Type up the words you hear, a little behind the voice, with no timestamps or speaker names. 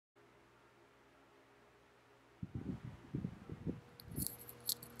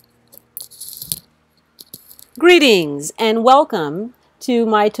Greetings and welcome to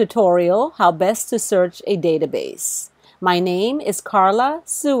my tutorial, How Best to Search a Database. My name is Carla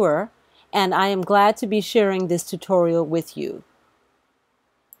Sewer and I am glad to be sharing this tutorial with you.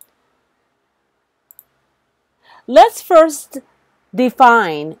 Let's first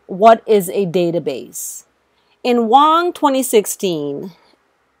define what is a database. In WONG 2016,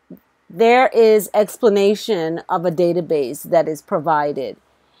 there is explanation of a database that is provided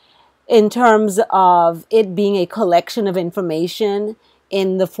in terms of it being a collection of information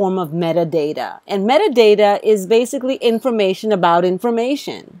in the form of metadata. And metadata is basically information about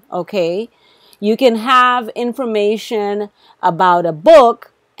information, okay? You can have information about a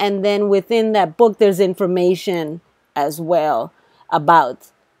book, and then within that book there's information as well about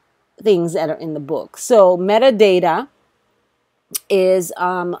things that are in the book. So metadata is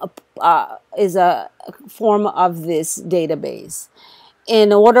a form of this database.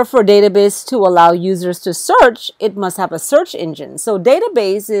 In order for a database to allow users to search, it must have a search engine. So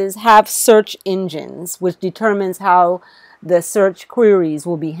databases have search engines, which determines how the search queries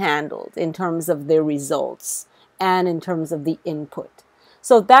will be handled in terms of their results and in terms of the input.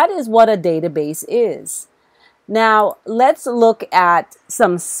 So that is what a database is. Now, let's look at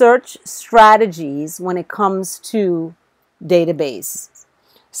some search strategies when it comes to databases.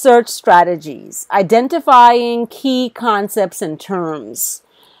 Search strategies, identifying key concepts and terms.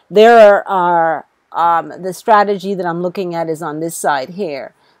 There are, the strategy that I'm looking at is on this side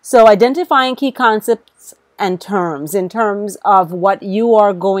here. So identifying key concepts and terms in terms of what you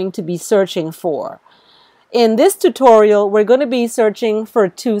are going to be searching for. In this tutorial, we're going to be searching for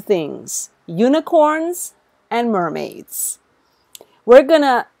two things: unicorns and mermaids. We're going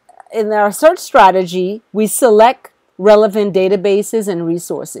to, in our search strategy, we select relevant databases and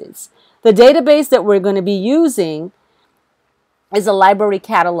resources. The database that we're going to be using is a library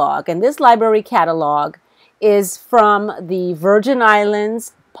catalog, and this library catalog is from the Virgin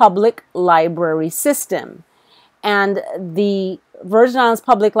Islands Public Library System. And the Virgin Islands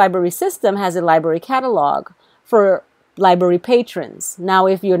Public Library System has a library catalog for library patrons. Now,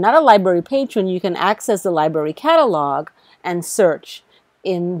 if you're not a library patron, you can access the library catalog and search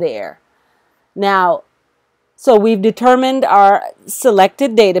in there. Now, so we've determined our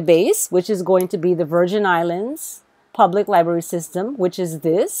selected database, which is going to be the Virgin Islands Public Library System, which is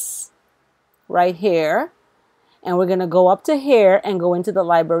this right here. And we're going to go up to here and go into the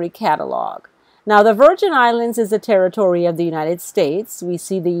library catalog. Now, the Virgin Islands is a territory of the United States. We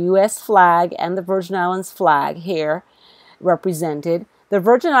see the U.S. flag and the Virgin Islands flag here represented. The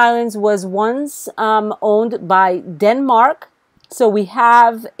Virgin Islands was once owned by Denmark. So we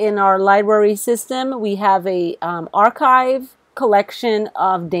have in our library system, we have a archive collection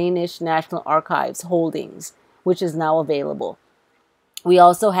of Danish National Archives holdings, which is now available. We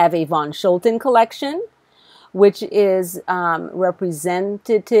also have a von Scholten collection, which is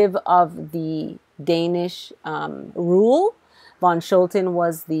representative of the Danish rule. Von Scholten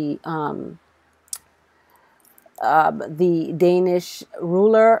was the Danish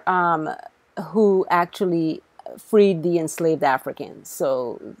ruler who actually freed the enslaved Africans.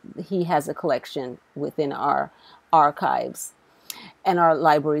 So he has a collection within our archives and our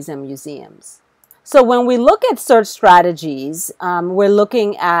libraries and museums. So when we look at search strategies, we're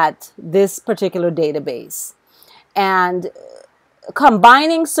looking at this particular database. And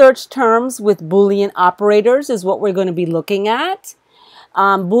combining search terms with Boolean operators is what we're going to be looking at.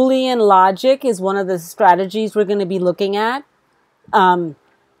 Boolean logic is one of the strategies we're going to be looking at.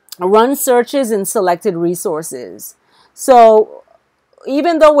 Run searches in selected resources. So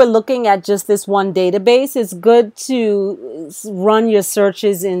even though we're looking at just this one database, it's good to run your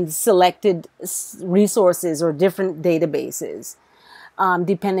searches in selected resources or different databases,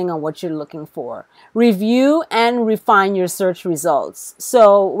 depending on what you're looking for. Review and refine your search results.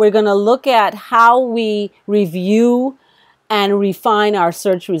 So we're going to look at how we review and refine our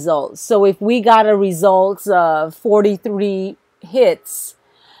search results. So if we got a result of 43 hits,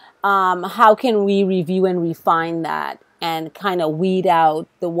 how can we review and refine that and kind of weed out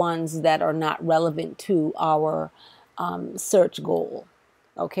the ones that are not relevant to our search goal?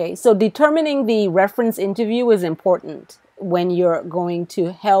 Okay, so determining the reference interview is important when you're going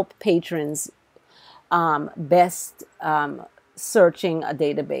to help patrons best searching a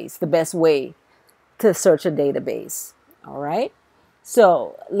database, the best way to search a database. All right,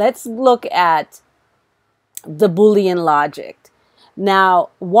 so let's look at the Boolean logic.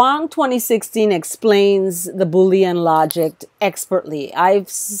 Now, WONG 2016 explains the Boolean logic expertly.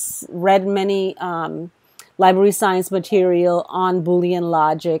 I've read many library science material on Boolean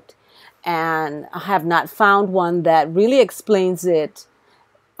logic, and I have not found one that really explains it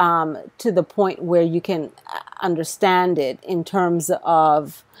to the point where you can understand it in terms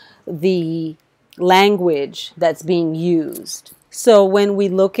of the language that's being used. So when we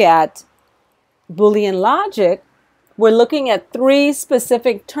look at Boolean logic, we're looking at three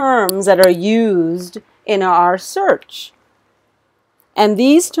specific terms that are used in our search. And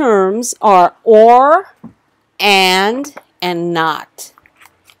these terms are or, and not.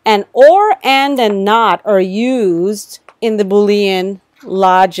 And or, and not are used in the Boolean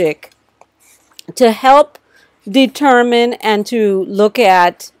logic to help determine and to look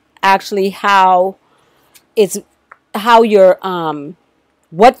at actually how you're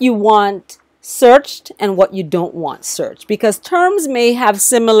what you want searched and what you don't want searched, because terms may have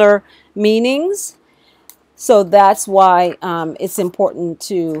similar meanings. So that's why it's important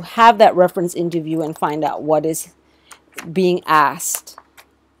to have that reference interview and find out what is being asked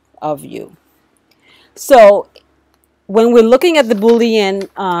of you. So when we're looking at the Boolean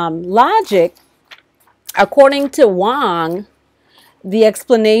logic, according to Wang, the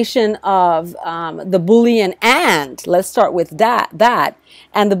explanation of the Boolean and, let's start with that,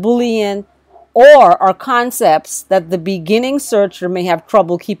 and the Boolean or are concepts that the beginning searcher may have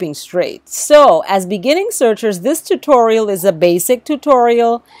trouble keeping straight. So as beginning searchers, this tutorial is a basic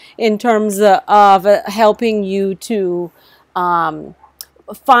tutorial in terms of helping you to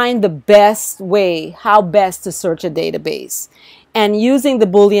find the best way, how best to search a database. And using the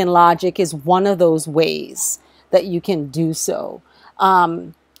Boolean logic is one of those ways that you can do so.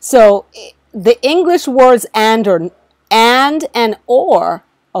 So the English words and or,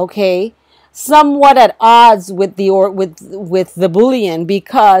 okay, somewhat at odds with the Boolean,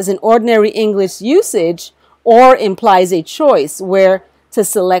 because in ordinary English usage, or implies a choice where to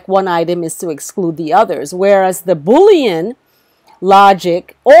select one item is to exclude the others, whereas the Boolean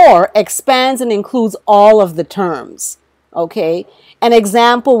logic or expands and includes all of the terms. Okay, an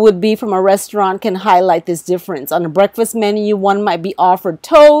example would be from a restaurant can highlight this difference. On a breakfast menu, one might be offered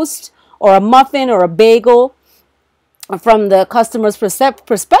toast or a muffin or a bagel. From the customer's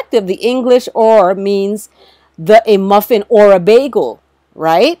perspective, the English or means a muffin or a bagel,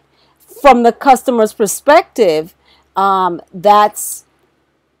 right? From the customer's perspective, that's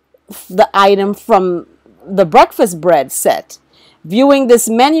the item from the breakfast bread set. Viewing this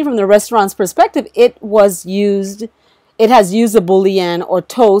menu from the restaurant's perspective, it has used a Boolean or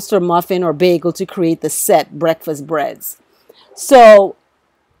toast or muffin or bagel to create the set breakfast breads. So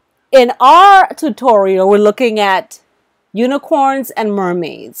in our tutorial, we're looking at unicorns and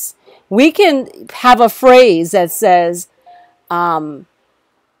mermaids. We can have a phrase that says,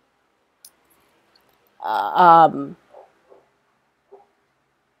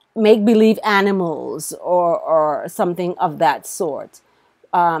 make-believe animals or something of that sort.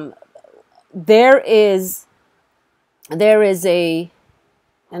 There is a,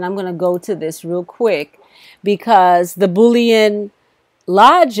 and I'm going to go to this real quick, because the Boolean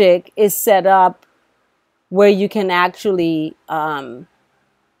logic is set up where you can actually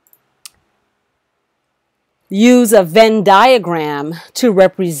use a Venn diagram to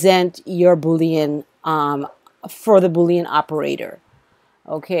represent your Boolean for the Boolean operator.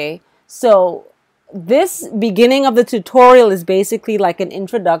 Okay, so this beginning of the tutorial is basically like an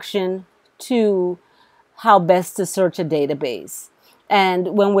introduction to how best to search a database.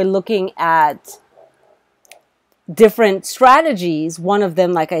 And when we're looking at different strategies, one of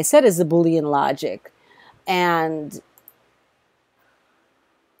them, like I said, is the Boolean logic. And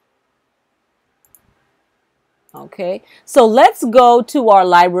okay, so let's go to our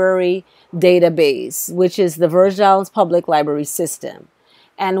library database, which is the Virgin Islands Public Library System.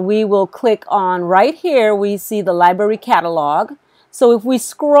 And we will click on right here, we see the library catalog. So if we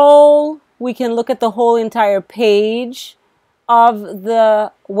scroll, we can look at the whole entire page of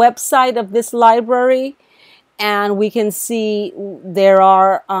the website of this library. And we can see there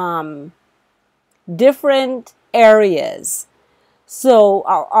are different areas. So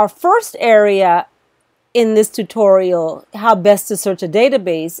our first area in this tutorial, how best to search a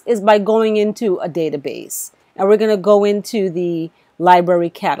database, is by going into a database. And we're going to go into the library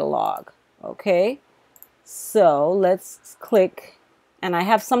catalog. Okay, so let's click, and I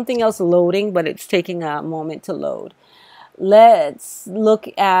have something else loading, but it's taking a moment to load. Let's look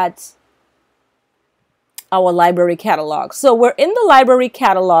at our library catalog. So we're in the library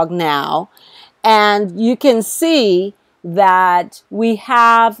catalog now, and you can see that we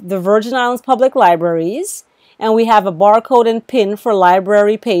have the Virgin Islands Public Libraries, and we have a barcode and pin for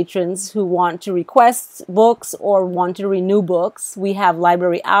library patrons who want to request books or want to renew books. We have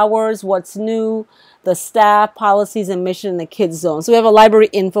library hours, what's new, the staff, policies, and mission in the kids zone. So we have a library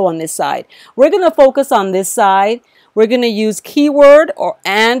info on this side. We're going to focus on this side. We're going to use keyword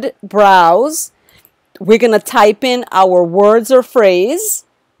and browse. We're going to type in our words or phrase,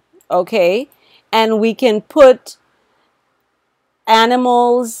 okay? And we can put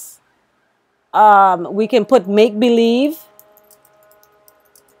animals, we can put make-believe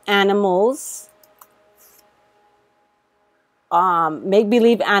animals,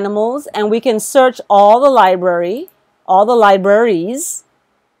 make-believe animals, and we can search all the libraries,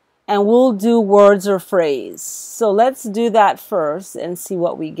 and we'll do words or phrase. So let's do that first and see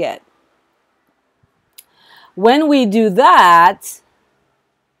what we get. When we do that,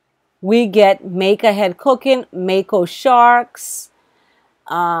 we get Make Ahead Cooking, Mako Sharks.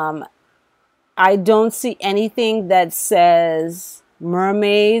 I don't see anything that says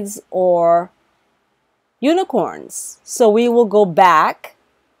mermaids or unicorns. So we will go back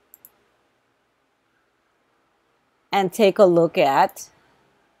and take a look at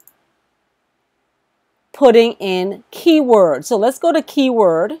putting in keyword. So let's go to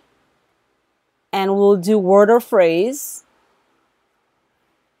keyword and we'll do word or phrase.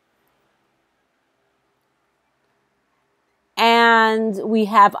 And we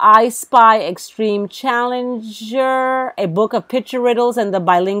have I Spy Extreme Challenger, a book of picture riddles, and the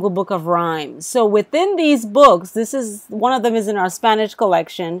bilingual book of rhymes. So within these books, this is one of them is in our Spanish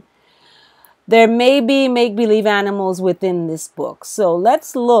collection. There may be make-believe animals within this book. So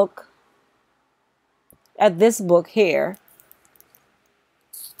let's look at this book here.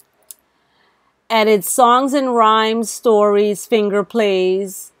 And it's songs and rhymes, stories, finger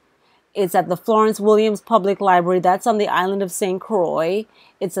plays. It's at the Florence Williams Public Library. That's on the island of St. Croix.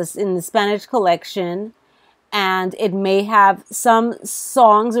 It's in the Spanish collection. And it may have some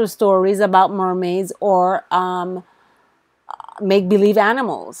songs or stories about mermaids or make-believe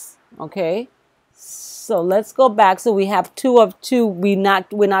animals. Okay? So let's go back. So we have 2 of 2. We're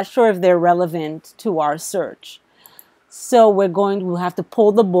not sure if they're relevant to our search. So we'll have to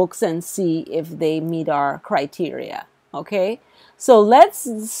pull the books and see if they meet our criteria. Okay? So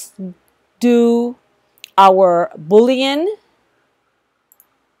let's do our Boolean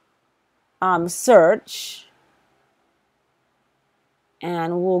search.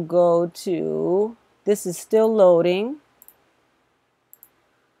 And we'll go to, this is still loading.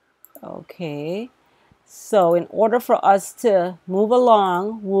 Okay. So in order for us to move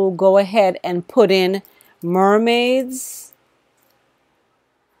along, we'll go ahead and put in mermaids.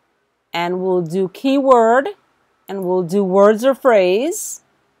 And we'll do keyword. And we'll do words or phrase.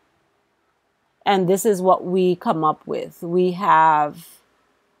 And this is what we come up with. We have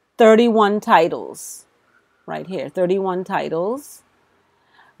 31 titles right here, 31 titles.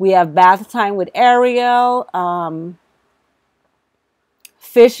 We have Bath Time with Ariel,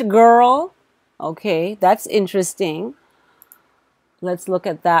 Fish Girl. Okay, that's interesting. Let's look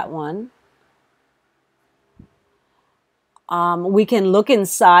at that one. We can look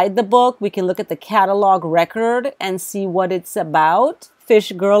inside the book. We can look at the catalog record and see what it's about.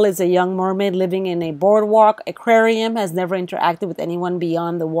 Fish Girl is a young mermaid living in a boardwalk aquarium, has never interacted with anyone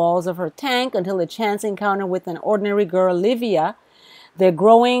beyond the walls of her tank until a chance encounter with an ordinary girl, Livia. Their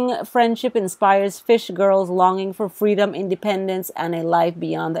growing friendship inspires Fish Girl's longing for freedom, independence, and a life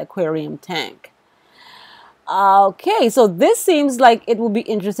beyond the aquarium tank. Okay, so this seems like it will be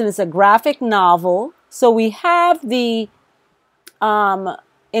interesting. It's a graphic novel. So we have the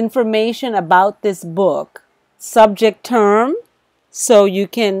information about this book. Subject term. So you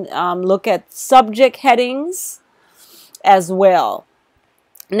can look at subject headings as well.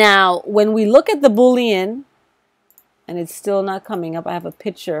 Now, when we look at the Boolean, and it's still not coming up, I have a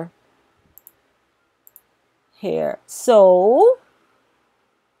picture here. So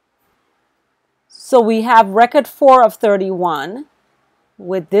we have record 4 of 31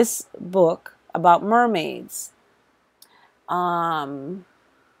 with this book about mermaids.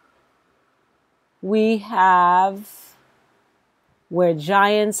 We have Where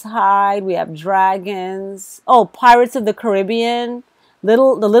Giants Hide. We have dragons. Oh, Pirates of the Caribbean. The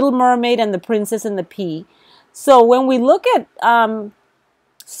Little Mermaid and the Princess and the Pea. So when we look at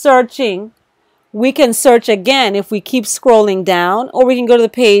searching, we can search again if we keep scrolling down, or we can go to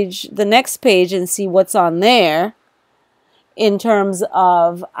the next page and see what's on there in terms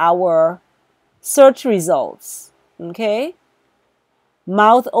of our search results. Okay?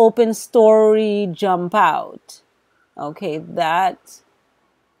 Mouth open story, jump out. Okay, that's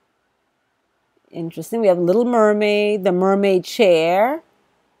interesting. We have Little Mermaid, the Mermaid Chair.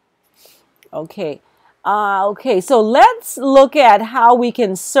 Okay. Okay, so let's look at how we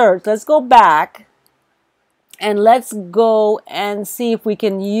can search. Let's go back and let's go and see if we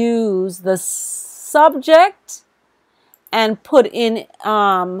can use the subject and put in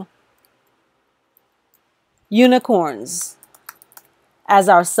unicorns as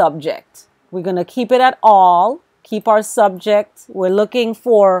our subject. We're going to keep it at all, keep our subject. We're looking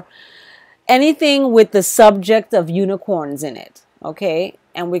for anything with the subject of unicorns in it, okay?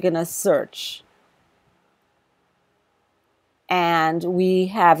 And we're going to search. And we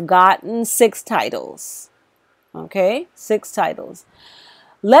have gotten 6 titles, okay? 6 titles.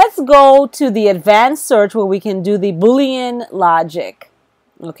 Let's go to the advanced search where we can do the Boolean logic.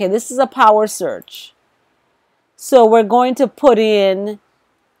 Okay, this is a power search. So we're going to put in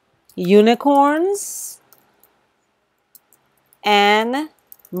unicorns and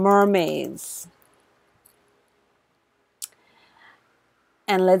mermaids.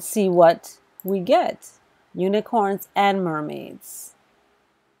 And let's see what we get. Unicorns and mermaids.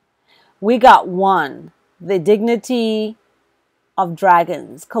 We got 1, the dignity of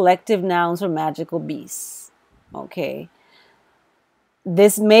dragons, collective nouns for magical beasts. Okay.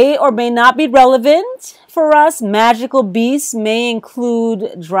 This may or may not be relevant for us. Magical beasts may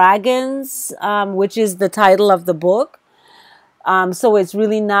include dragons, which is the title of the book. So it's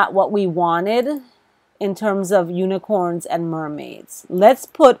really not what we wanted in terms of unicorns and mermaids. Let's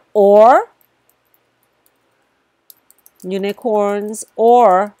put or, unicorns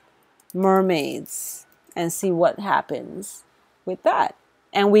or mermaids, and see what happens with that.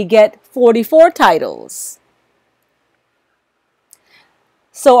 And we get 44 titles.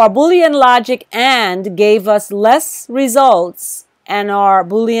 So our Boolean logic and gave us less results, and our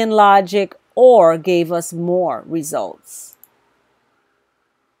Boolean logic or gave us more results.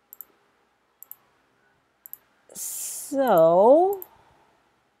 So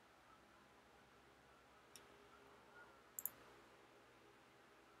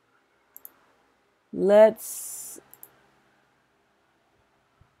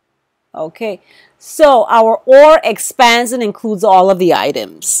okay, so our or expands and includes all of the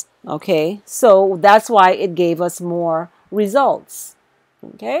items. Okay, so that's why it gave us more results.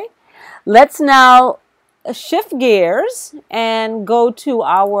 Okay, let's now shift gears and go to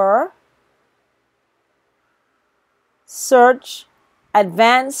our search,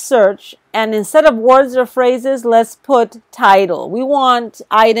 advanced search, and instead of words or phrases, let's put title. We want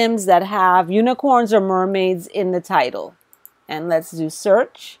items that have unicorns or mermaids in the title. And let's do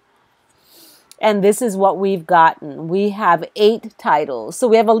search. And this is what we've gotten. We have 8 titles. So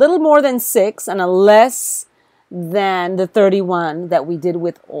we have a little more than 6 and a less than the 31 that we did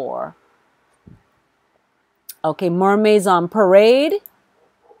with or. Okay, mermaids on parade.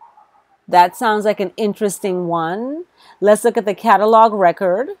 That sounds like an interesting one. Let's look at the catalog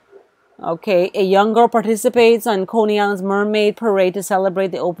record. Okay, a young girl participates on Coney Island's Mermaid Parade to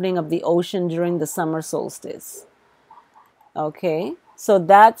celebrate the opening of the ocean during the summer solstice. Okay, so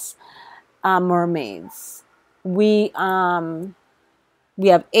that's mermaids. We have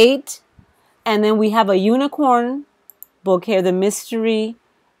 8, and then we have a unicorn book here, the Mystery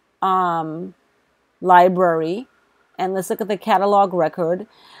Library. And let's look at the catalog record.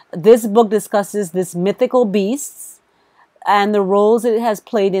 This book discusses this mythical beasts and the roles it has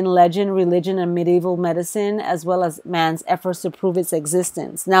played in legend, religion, and medieval medicine, as well as man's efforts to prove its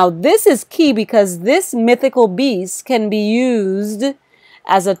existence. Now, this is key because this mythical beast can be used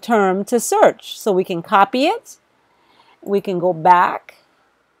as a term to search. So we can copy it. We can go back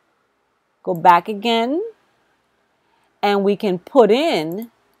again, and we can put in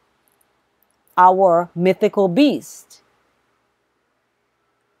our mythical beast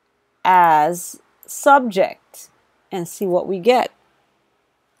as subject and see what we get.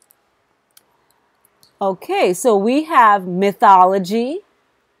 Okay, so we have mythology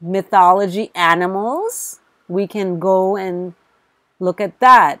animals. We can go and look at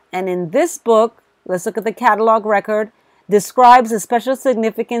that. And in this book, let's look at the catalog record, describes the special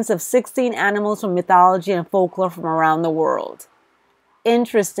significance of 16 animals from mythology and folklore from around the world.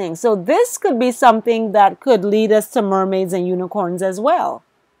 Interesting. So this could be something that could lead us to mermaids and unicorns as well.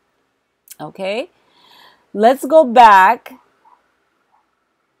 Okay, let's go back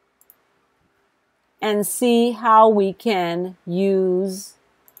and see how we can use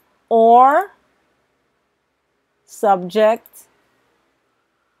or, subject,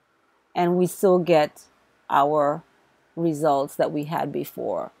 and we still get our results that we had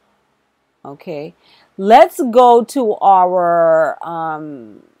before. Okay, let's go to our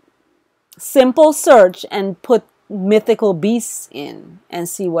simple search and put mythical beasts in and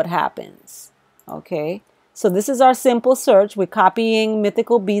see what happens. Okay, so this is our simple search. We're copying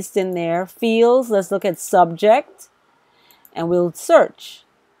mythical beasts in there. Fields, let's look at subject and we'll search.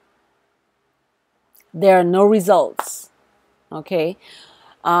 There are no results. Okay,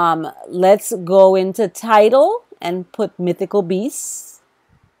 Let's go into title and put mythical beasts.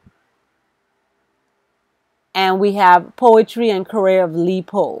 And we have poetry and career of Li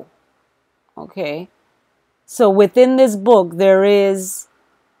Po. Okay. So within this book, there is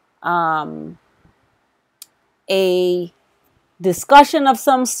a discussion of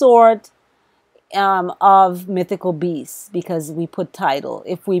some sort of mythical beasts because we put title.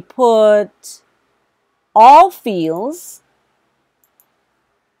 If we put all fields,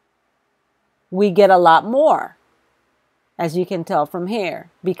 we get a lot more, as you can tell from here,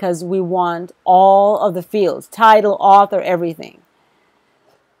 because we want all of the fields, title, author, everything.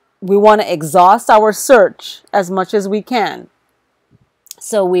 We want to exhaust our search as much as we can.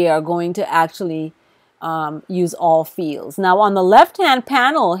 So we are going to actually use all fields. Now on the left-hand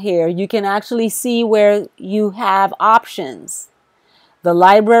panel here, you can actually see where you have options. The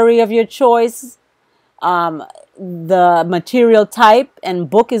library of your choice, the material type, and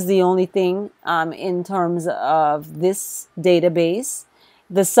book is the only thing in terms of this database.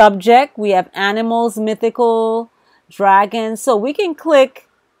 The subject, we have animals, mythical, dragons. So we can click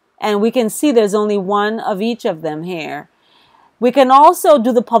and we can see there's only one of each of them here. We can also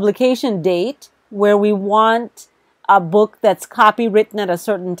do the publication date, where we want a book that's copywritten at a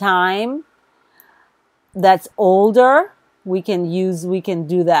certain time, that's older. We can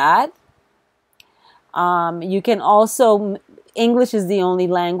do that. You can also, English is the only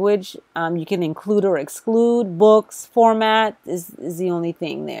language. You can include or exclude. Books, format is the only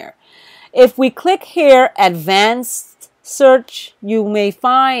thing there. If we click here, advanced search, you may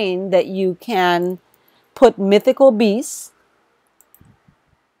find that you can put mythical beasts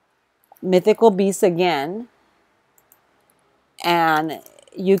again, and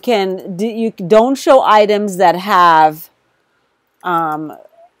you don't show items that have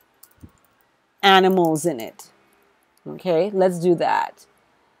animals in it. Okay, let's do that.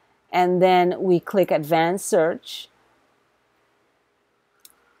 And then we click advanced search.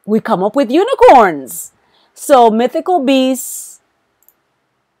 We come up with unicorns. So mythical beasts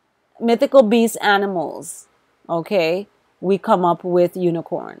animals. Okay, we come up with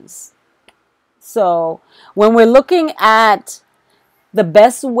unicorns. So when we're looking at the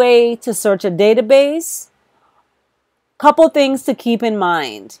best way to search a database, couple things to keep in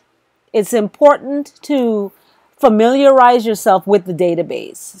mind. It's important to familiarize yourself with the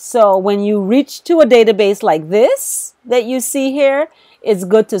database. So when you reach to a database like this that you see here, it's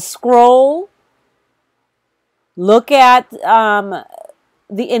good to scroll, look at the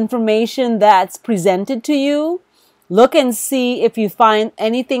information that's presented to you. Look and see if you find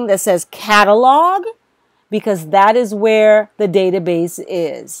anything that says catalog, because that is where the database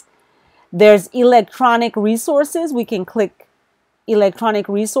is. There's electronic resources. We can click electronic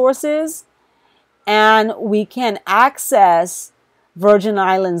resources and we can access Virgin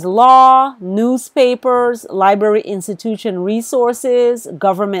Islands law, newspapers, library institution resources,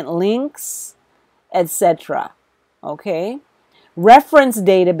 government links, etc. Okay. Reference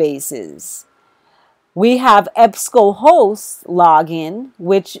databases. We have EBSCOhost login,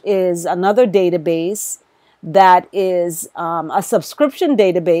 which is another database that is a subscription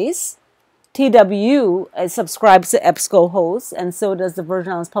database. TW subscribes to EBSCOhost, and so does the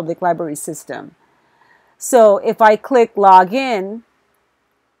Virgin Islands Public Library System. So if I click login,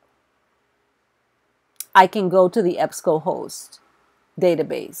 I can go to the EBSCOhost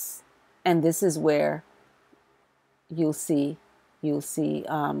database, and this is where you'll see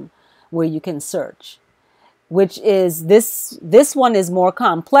where you can search, which is this one is more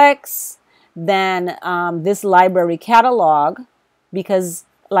complex than this library catalog, because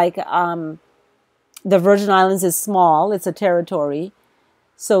like the Virgin Islands is small, it's a territory.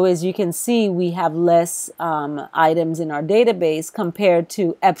 So as you can see, we have less items in our database compared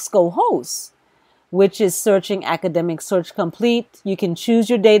to EBSCOhost, which is searching academic search complete. You can choose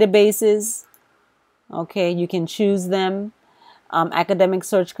your databases. Okay, you can choose them. Academic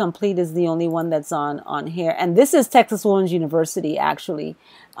Search Complete is the only one that's on here. And this is Texas Women's University, actually,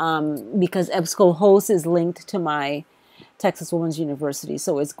 because EBSCOhost is linked to my Texas Women's University,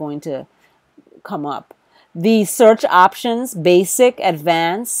 so it's going to come up. The search options, basic,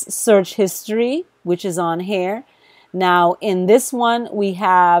 advanced, search history, which is on here. Now, in this one, we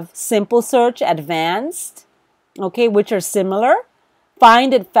have simple search, advanced, okay, which are similar.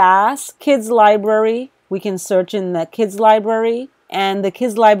 Find it fast, kids library. We can search in the kids library, and the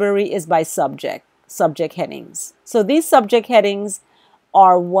kids library is by subject headings. So these subject headings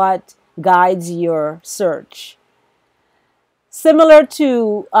are what guides your search. Similar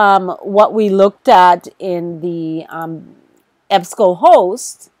to what we looked at in the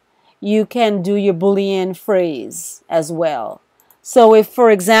EBSCOhost, you can do your Boolean phrase as well. So if,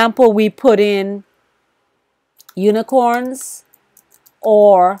 for example, we put in unicorns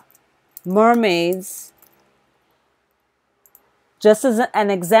or mermaids, just as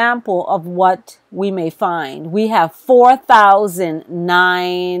an example of what we may find, we have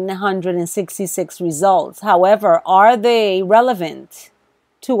 4,966 results. However, are they relevant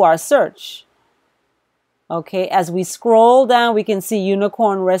to our search? Okay, as we scroll down, we can see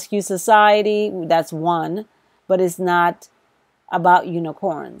Unicorn Rescue Society. That's one, but it's not about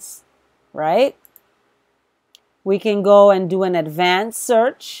unicorns, right? We can go and do an advanced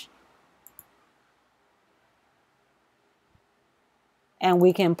search. And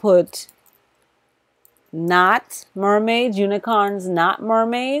we can put not mermaids, unicorns, not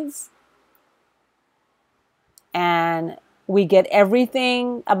mermaids. And we get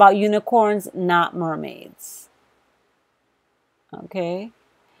everything about unicorns, not mermaids. Okay.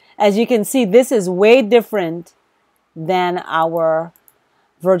 As you can see, this is way different than our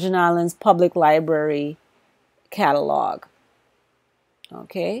Virgin Islands Public Library catalog.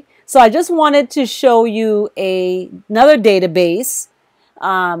 Okay. So I just wanted to show you another database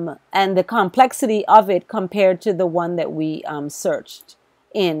and the complexity of it compared to the one that we searched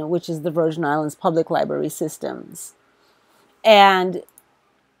in, which is the Virgin Islands Public Library Systems. And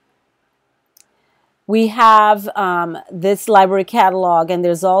we have this library catalog, and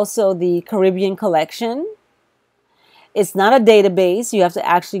there's also the Caribbean collection. It's not a database. You have to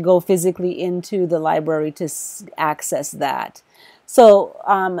actually go physically into the library to access that. So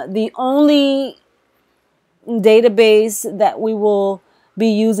the only database that we will be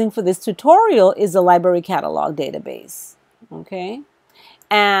using for this tutorial is the library catalog database. Okay.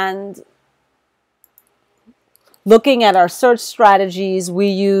 And looking at our search strategies, we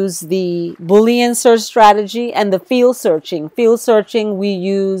use the Boolean search strategy and the field searching. Field searching, we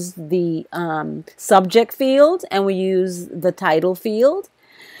use the subject field and we use the title field.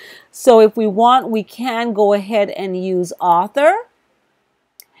 So if we want, we can go ahead and use author.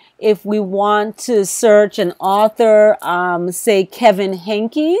 If we want to search an author, say Kevin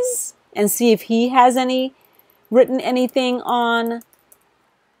Henkes, and see if he has written anything on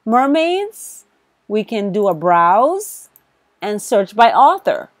mermaids, we can do a browse and search by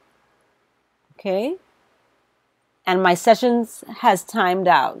author. Okay. And my sessions has timed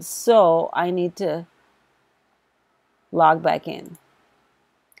out, so I need to log back in.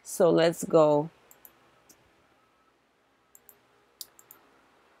 So let's go.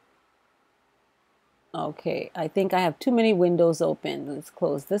 Okay, I think I have too many windows open. Let's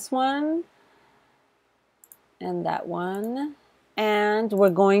close this one and that one. And we're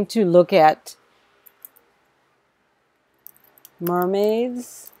going to look at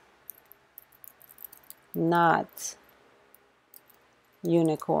mermaids, not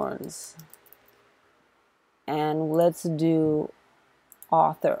unicorns. And let's do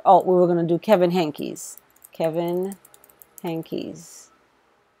author. Oh, we were going to do Kevin Henkes. Kevin Henkes.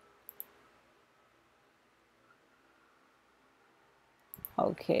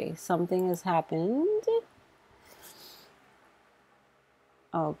 Okay, something has happened.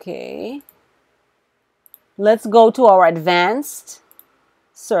 Okay. Let's go to our advanced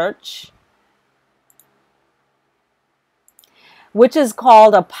search, which is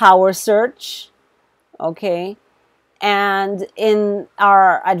called a power search. Okay. And in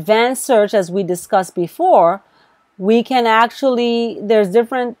our advanced search, as we discussed before, we can actually, there's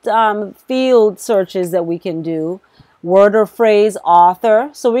different field searches that we can do. Word or phrase, author.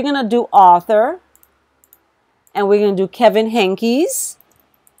 So we're going to do author. And we're going to do Kevin Henkes.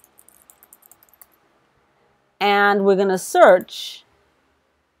 And we're going to search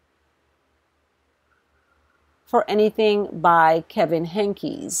for anything by Kevin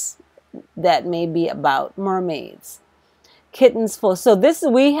Henkes that may be about mermaids. Kittens full. So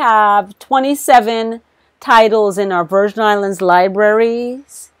we have 27 titles in our Virgin Islands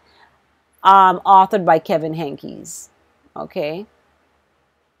libraries authored by Kevin Henkes. Okay.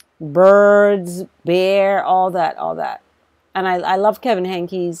 Birds, bear, all that. And I love Kevin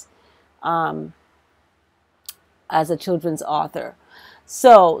Henkes as a children's author.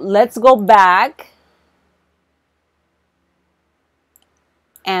 So let's go back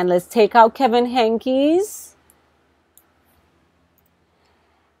and let's take out Kevin Henkes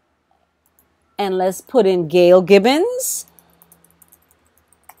and let's put in Gail Gibbons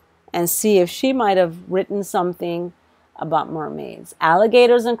and see if she might have written something about mermaids.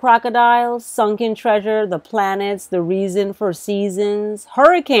 Alligators and crocodiles, sunken treasure, the planets, the reason for seasons,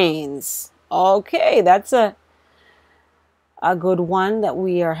 hurricanes. Okay, that's a good one that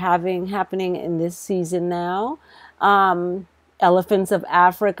we are having happening in this season now. Elephants of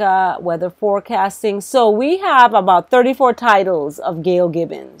Africa, weather forecasting. So we have about 34 titles of Gail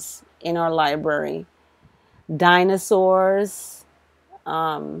Gibbons in our library. Dinosaurs,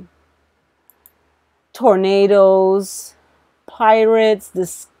 tornadoes, pirates,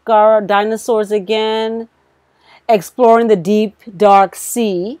 dinosaurs again, exploring the deep, dark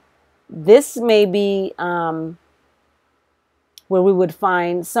sea. This may be where we would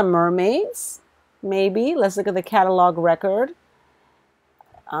find some mermaids, maybe. Let's look at the catalog record.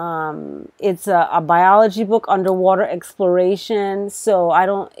 It's a biology book, underwater exploration. So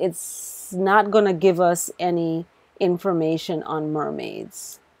it's not going to give us any information on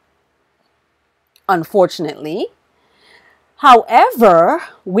mermaids, unfortunately. However,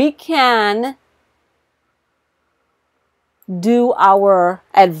 we can do our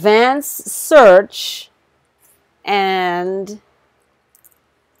advanced search and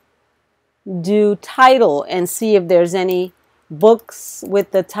do title and see if there's any books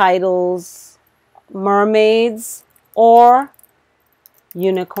with the titles mermaids or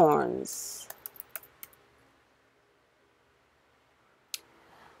unicorns.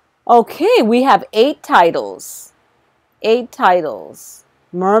 Okay, we have 8 titles. 8 titles.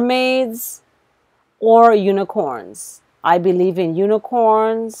 Mermaids or unicorns. I believe in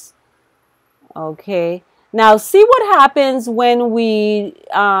unicorns. Okay. Now see what happens when we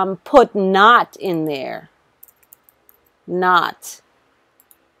put not in there. Not.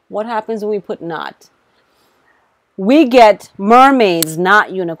 What happens when we put not? We get mermaids,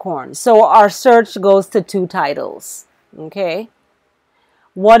 not unicorns. So our search goes to 2 titles. Okay.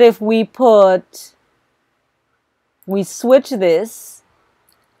 What if we switch this,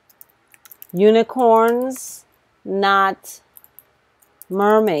 unicorns, not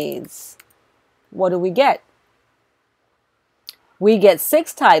mermaids? What do we get? We get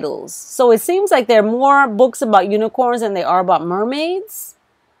 6 titles. So it seems like there are more books about unicorns than there are about mermaids,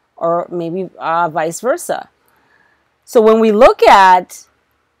 or maybe vice versa. So when we look at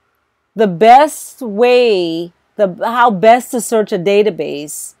the best way, how best to search a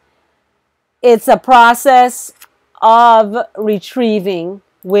database, it's a process of retrieving,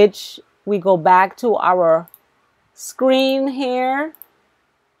 which we go back to our screen here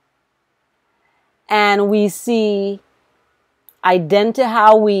and we see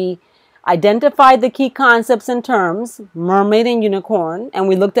how we identified the key concepts and terms, mermaid and unicorn, and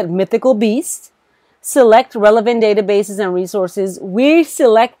we looked at mythical beasts. Select relevant databases and resources. We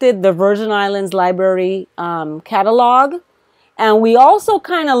selected the Virgin Islands Library catalog, and we also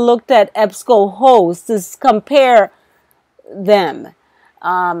kind of looked at EBSCOhost to compare them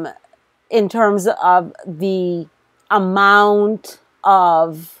in terms of the amount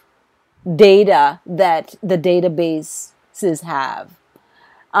of data that the databases have.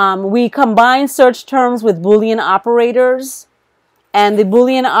 We combined search terms with Boolean operators, and the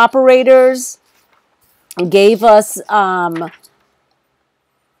Boolean operators gave us the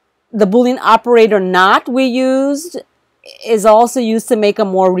Boolean operator not we used is also used to make a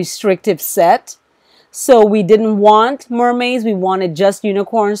more restrictive set. So we didn't want mermaids, we wanted just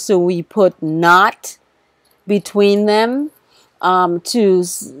unicorns, so we put not between them to,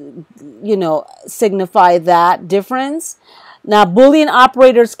 signify that difference. Now, Boolean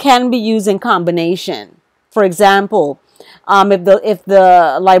operators can be used in combination. For example, if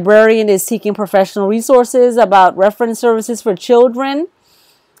the librarian is seeking professional resources about reference services for children,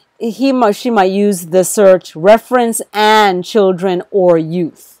 she might use the search reference and children or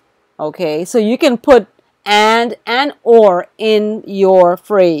youth. Okay, so you can put and or in your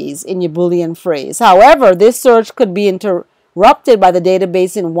phrase, in your Boolean phrase. However, this search could be interrupted by the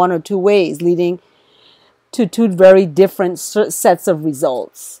database in 1 or 2 ways, leading to 2 very different sets of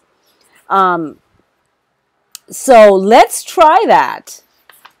results. So let's try that.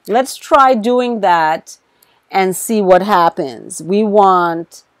 Let's try doing that and see what happens. We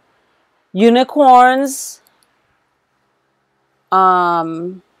want unicorns,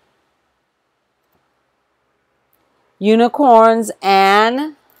 unicorns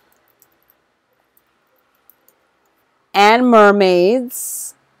and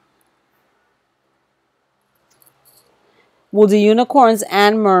mermaids. We'll do unicorns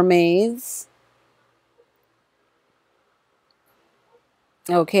and mermaids.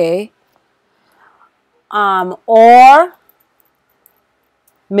 Okay. Or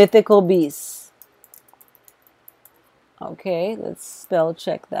mythical beasts. Okay, let's spell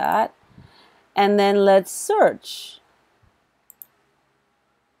check that. And then let's search.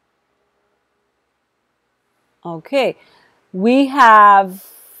 Okay, we have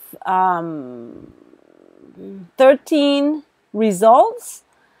 13 results.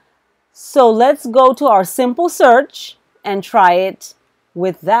 So let's go to our simple search and try it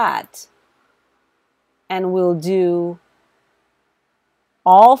with that. And we'll do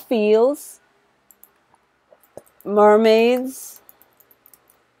all fields, mermaids,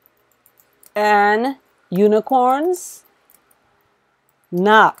 and unicorns,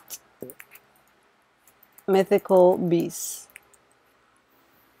 not mythical beasts.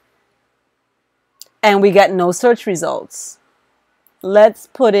 And we get no search results. Let's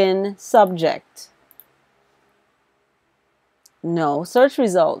put in subject. No search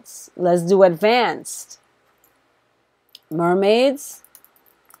results. Let's do advanced. Mermaids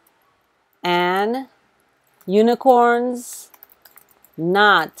and unicorns,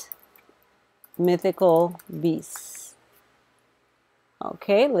 not mythical beasts.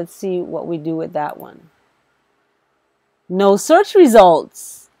 Okay, let's see what we do with that one. No search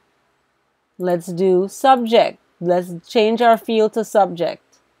results. Let's do subject. Let's change our field to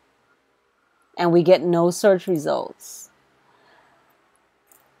subject. And we get no search results.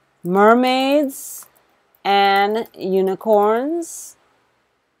 Mermaids and unicorns,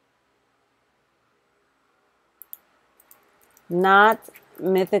 not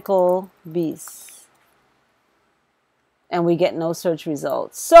mythical beasts. And we get no search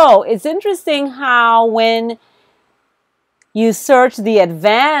results. So it's interesting how when you search the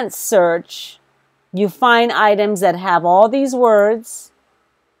advanced search, you find items that have all these words,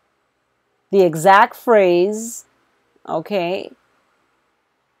 the exact phrase, okay,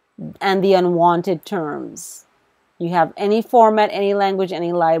 and the unwanted terms. You have any format, any language,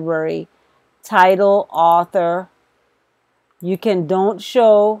 any library, title, author. You can don't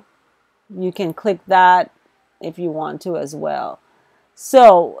show. You can click that if you want to as well.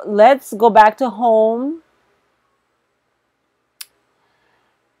 So let's go back to home.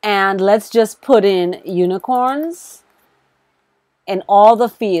 And let's just put in unicorns in all the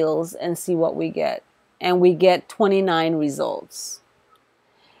fields and see what we get. And we get 29 results.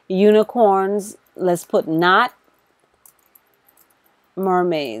 Unicorns, let's put not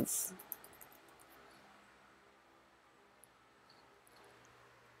mermaids.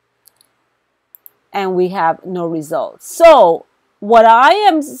 And we have no results. So what I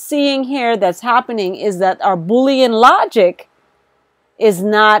am seeing here that's happening is that our Boolean logic is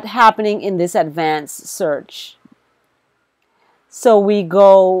not happening in this advanced search. So we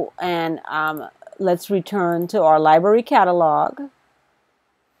go and let's return to our library catalog.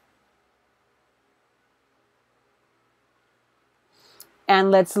 And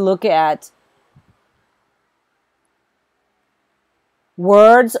let's look at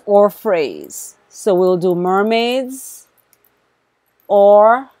words or phrase. So we'll do mermaids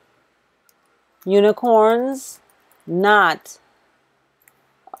or unicorns, not.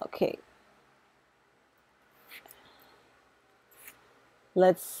 Okay.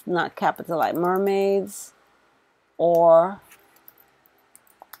 Let's not capitalize. Mermaids or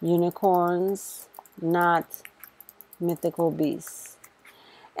unicorns, not mythical beasts.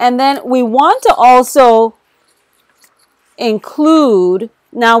 And then we want to also include,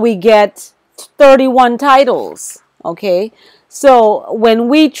 now we get 31 titles, okay? So when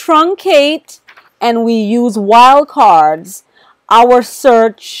we truncate and we use wildcards, our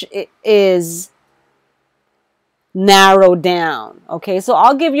search is narrowed down, okay? So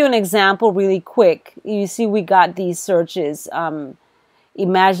I'll give you an example really quick. You see we got these searches,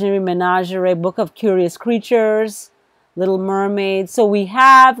 Imaginary Menagerie, Book of Curious Creatures, Little Mermaid. So we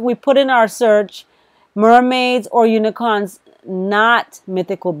put in our search mermaids or unicorns, not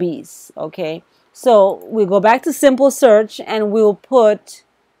mythical beasts, okay? So we go back to simple search and we'll put,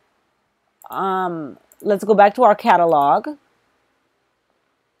 let's go back to our catalog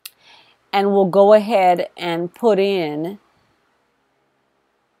and we'll go ahead and put in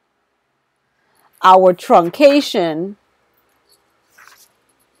our truncation,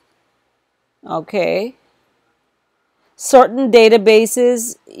 okay? Certain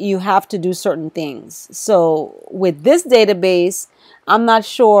databases, you have to do certain things. So with this database, I'm not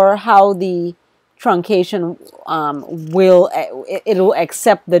sure how the truncation it'll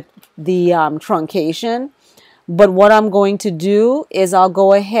accept the truncation. But what I'm going to do is I'll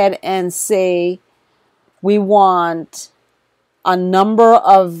go ahead and say we want a number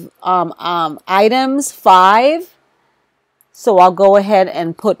of items, 5. So I'll go ahead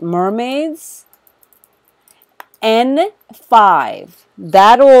and put mermaids. N5.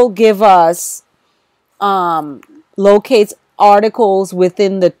 That'll give us, locates articles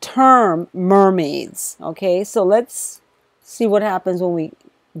within the term mermaids. Okay, so let's see what happens when we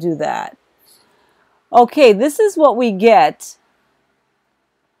do that. Okay, this is what we get.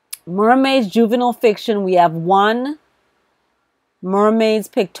 Mermaids juvenile fiction, we have 1. Mermaids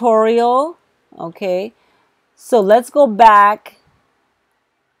pictorial, okay. So let's go back.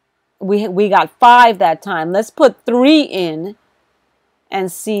 We got 5 that time. Let's put 3 in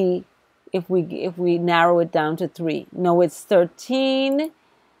and see if we narrow it down to 3. No, it's 13.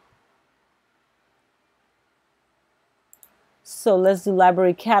 So let's do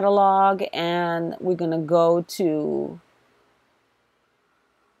library catalog, and we're going to go to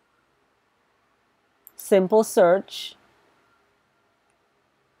simple search.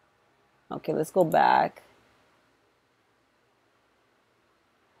 Okay, let's go back.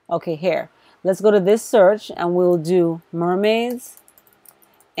 Okay, here. Let's go to this search and we'll do mermaids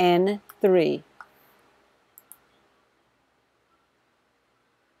N3.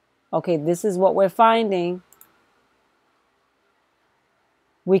 Okay, this is what we're finding.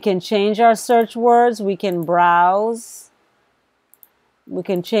 We can change our search words. We can browse. We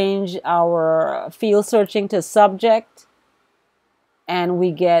can change our field searching to subject. And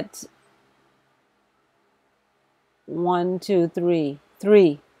we get 1, 2, 3.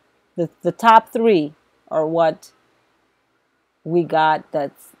 3. The top 3 are what we got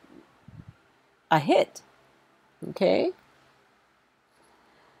that's a hit. Okay.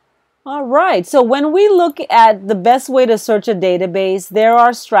 All right. So when we look at the best way to search a database, there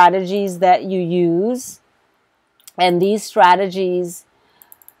are strategies that you use. And these strategies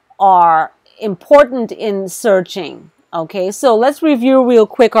are important in searching. Okay. So let's review real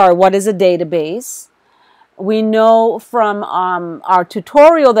quick what is a database. We know from our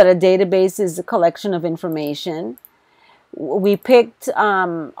tutorial that a database is a collection of information. We picked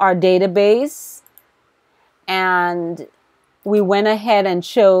our database and we went ahead and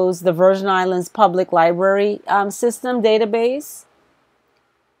chose the Virgin Islands Public Library System database,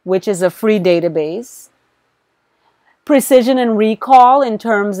 which is a free database. Precision and recall in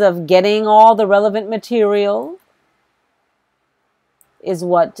terms of getting all the relevant material is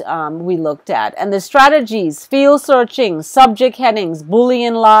what we looked at. And the strategies: field searching, subject headings,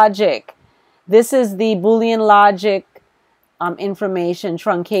 Boolean logic. This is the Boolean logic information,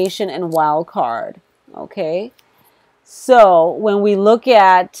 truncation, and wildcard. Okay. So when we look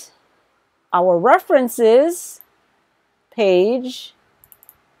at our references page,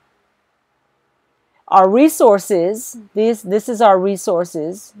 our resources, this is our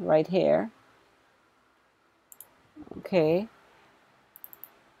resources right here. Okay.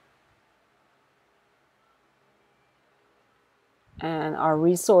 And our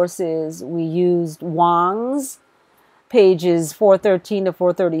resources, we used Wong's pages 413 to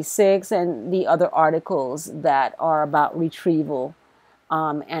 436 and the other articles that are about retrieval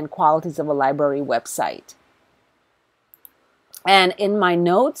and qualities of a library website. And in my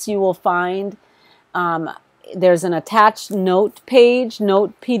notes, you will find there's an attached note page,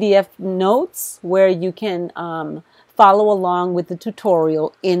 note PDF notes, where you can follow along with the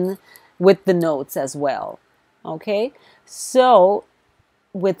tutorial with the notes as well. Okay. So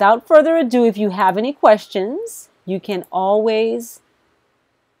without further ado, if you have any questions, you can always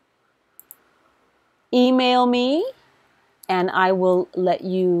email me and I will let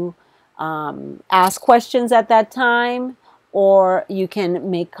you ask questions at that time, or you can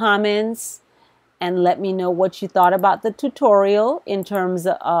make comments and let me know what you thought about the tutorial in terms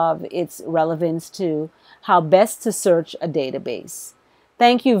of its relevance to how best to search a database.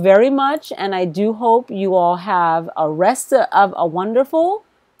 Thank you very much, and I do hope you all have a rest of a wonderful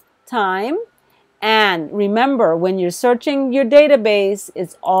time. And remember, when you're searching your database,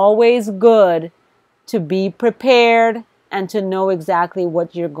 it's always good to be prepared and to know exactly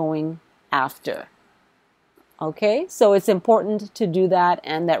what you're going after. Okay, so it's important to do that,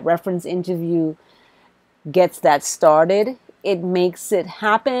 and that reference interview gets that started. It makes it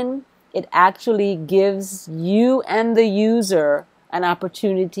happen. It actually gives you and the user an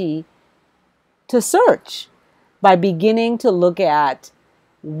opportunity to search by beginning to look at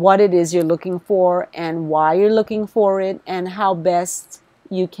what it is you're looking for and why you're looking for it and how best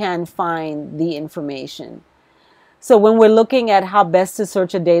you can find the information. So when we're looking at how best to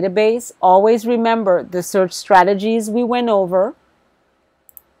search a database, always remember the search strategies we went over.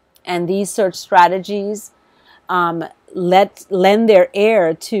 And these search strategies lend their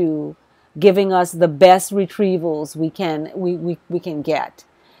ear to giving us the best retrievals we can get.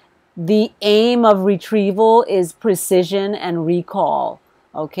 The aim of retrieval is precision and recall.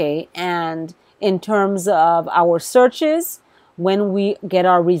 Okay, and in terms of our searches, when we get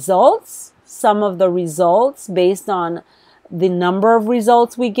our results, some of the results based on the number of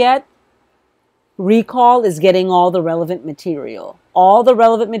results we get, recall is getting all the relevant material. All the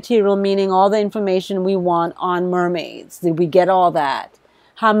relevant material meaning all the information we want on mermaids. Did we get all that?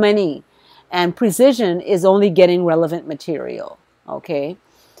 How many? And precision is only getting relevant material. Okay.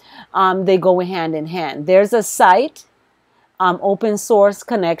 they go hand in hand. There's a site, Open Source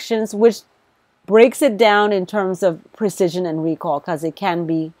Connections, which breaks it down in terms of precision and recall because it can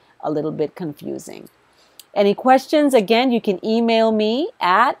be a little bit confusing. Any questions? Again, you can email me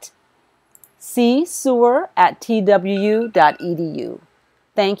at csewer@twu.edu.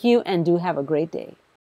 Thank you and do have a great day.